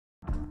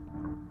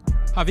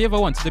Have you ever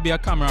wanted to be a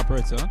camera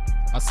operator,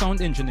 a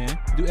sound engineer,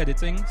 do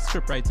editing,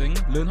 script writing,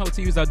 learn how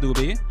to use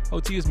Adobe,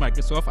 how to use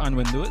Microsoft and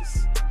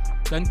Windows?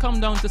 Then come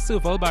down to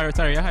Servol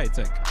Barataria Hi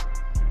Tech.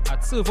 At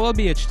Servol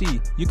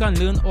BHT, you can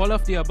learn all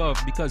of the above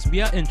because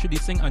we are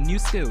introducing a new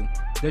skill,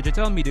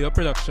 digital media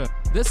production.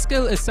 This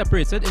skill is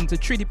separated into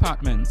 3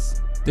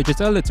 departments: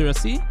 digital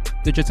literacy,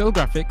 digital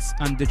graphics,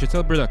 and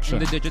digital production.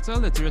 In the digital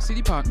literacy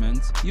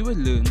department, you will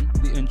learn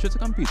the intro to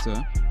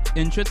computer,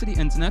 intro to the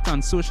internet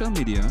and social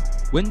media,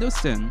 Windows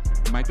 10,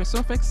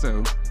 Microsoft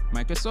Excel,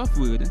 Microsoft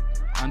Word,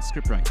 and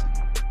script writing.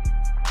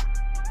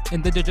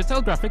 In the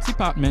digital graphics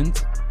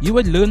department, you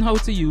would learn how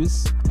to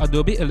use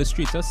Adobe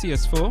Illustrator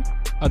CS4,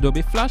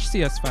 Adobe Flash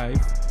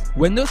CS5,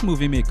 Windows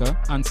Movie Maker,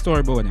 and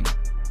storyboarding.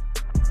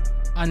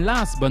 And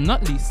last but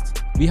not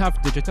least, we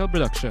have digital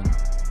production.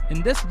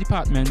 In this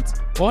department,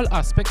 all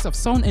aspects of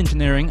sound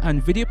engineering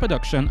and video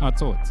production are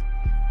taught.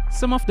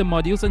 Some of the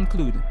modules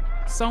include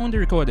sound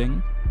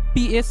recording,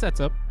 PA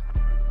setup,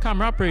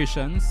 camera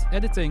operations,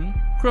 editing,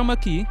 chroma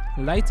key,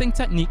 lighting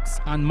techniques,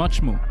 and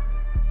much more.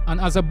 And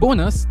as a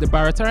bonus, the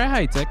Barataria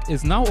Hi Tech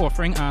is now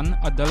offering an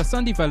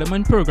adolescent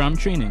development program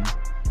training.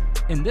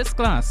 In this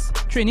class,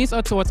 trainees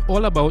are taught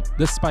all about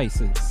the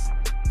spices: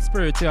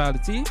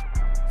 spirituality,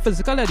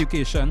 physical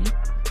education,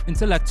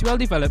 intellectual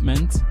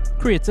development,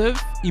 creative,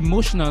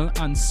 emotional,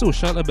 and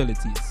social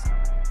abilities.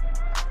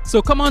 So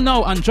come on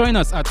now and join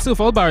us at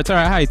Servol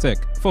Barataria Hi Tech.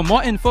 For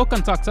more info,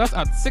 contact us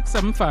at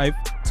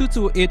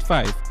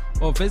 675-2285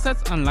 or visit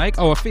and like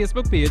our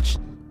Facebook page,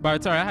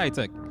 Barataria Hi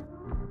Tech.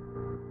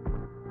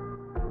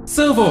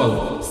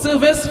 Servol,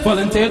 service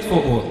volunteered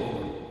for all.